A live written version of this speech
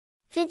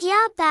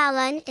Vidya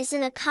Balan is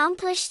an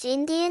accomplished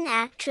Indian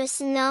actress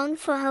known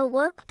for her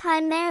work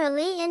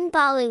primarily in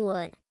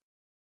Bollywood.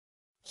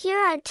 Here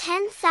are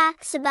 10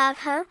 facts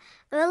about her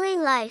early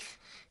life.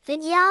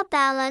 Vidya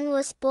Balan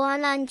was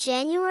born on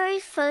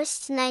January 1,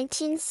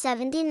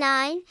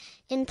 1979,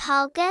 in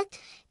Palghat,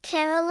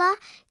 Kerala,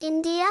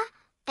 India.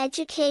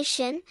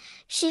 Education: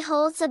 she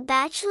holds a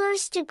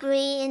bachelor's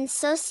degree in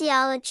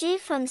sociology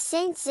from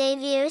St.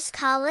 Xavier's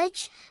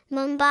College,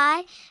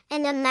 Mumbai,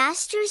 and a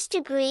master's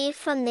degree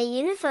from the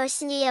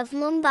University of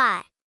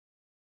Mumbai.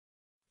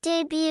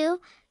 Debut: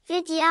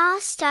 Vidya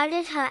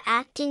started her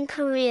acting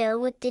career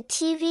with the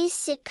TV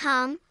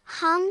sitcom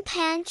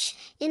Paanch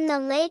in the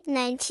late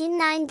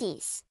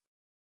 1990s.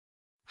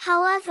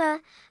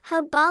 However,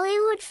 her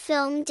Bollywood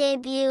film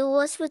debut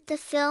was with the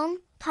film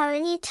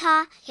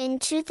Parineeta in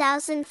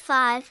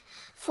 2005,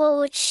 for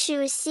which she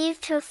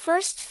received her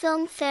first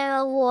Filmfare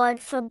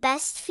Award for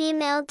Best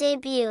Female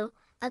Debut.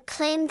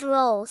 Acclaimed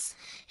roles: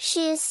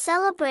 she is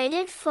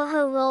celebrated for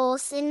her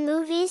roles in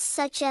movies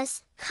such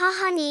as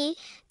Kahani,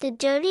 The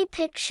Dirty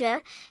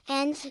Picture,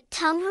 and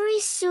Tumhari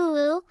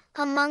Sulu,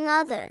 among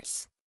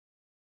others.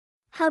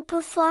 Her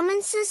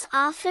performances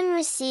often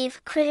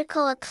receive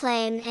critical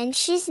acclaim, and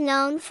she's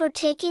known for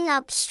taking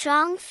up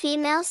strong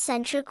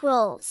female-centric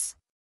roles.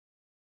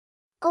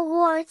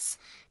 Awards: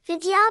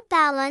 Vidya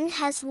Balan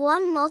has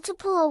won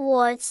multiple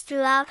awards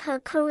throughout her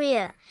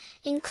career,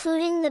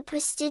 including the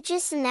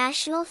prestigious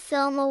National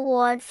Film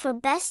Award for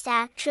Best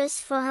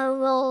Actress for her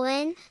role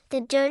in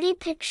The Dirty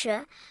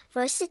Picture.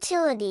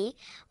 Versatility: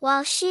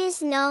 while she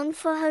is known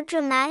for her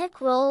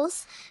dramatic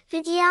roles,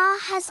 Vidya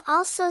has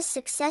also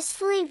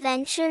successfully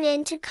ventured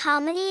into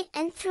comedy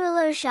and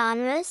thriller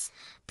genres,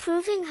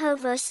 proving her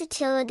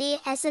versatility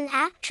as an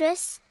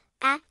actress.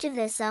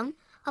 Activism: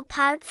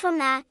 apart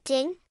from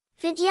acting,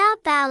 Vidya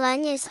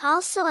Balan is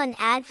also an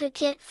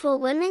advocate for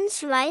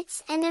women's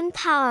rights and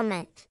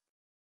empowerment.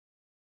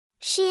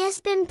 She has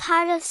been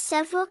part of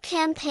several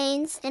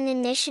campaigns and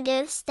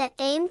initiatives that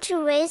aim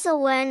to raise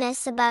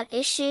awareness about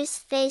issues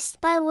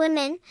faced by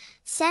women.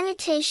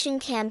 Sanitation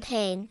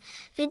campaign: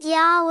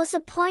 Vidya was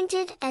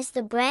appointed as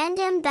the brand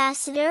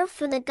ambassador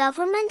for the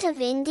Government of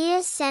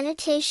India's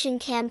sanitation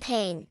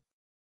campaign.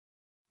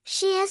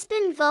 She has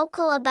been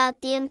vocal about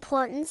the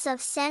importance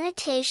of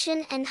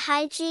sanitation and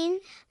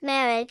hygiene.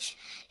 Marriage: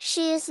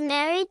 she is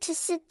married to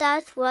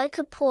Siddharth Roy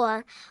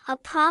Kapoor, a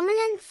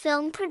prominent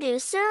film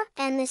producer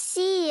and the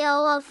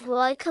CEO of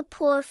Roy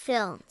Kapoor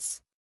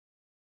Films.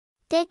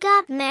 They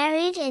got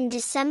married in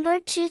December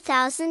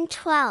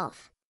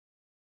 2012.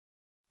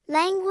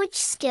 Language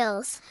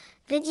skills: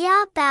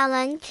 Vidya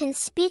Balan can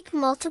speak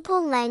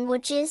multiple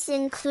languages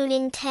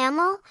including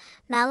Tamil,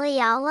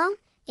 Malayalam,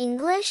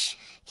 English,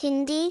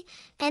 Hindi,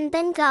 and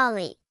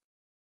Bengali.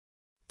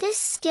 This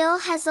skill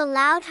has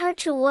allowed her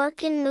to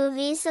work in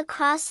movies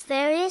across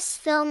various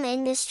film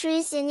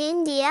industries in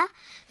India.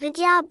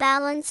 Vidya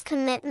Balan's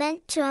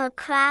commitment to her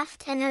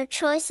craft and her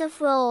choice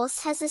of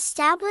roles has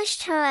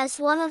established her as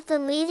one of the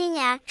leading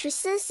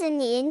actresses in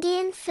the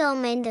Indian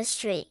film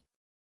industry.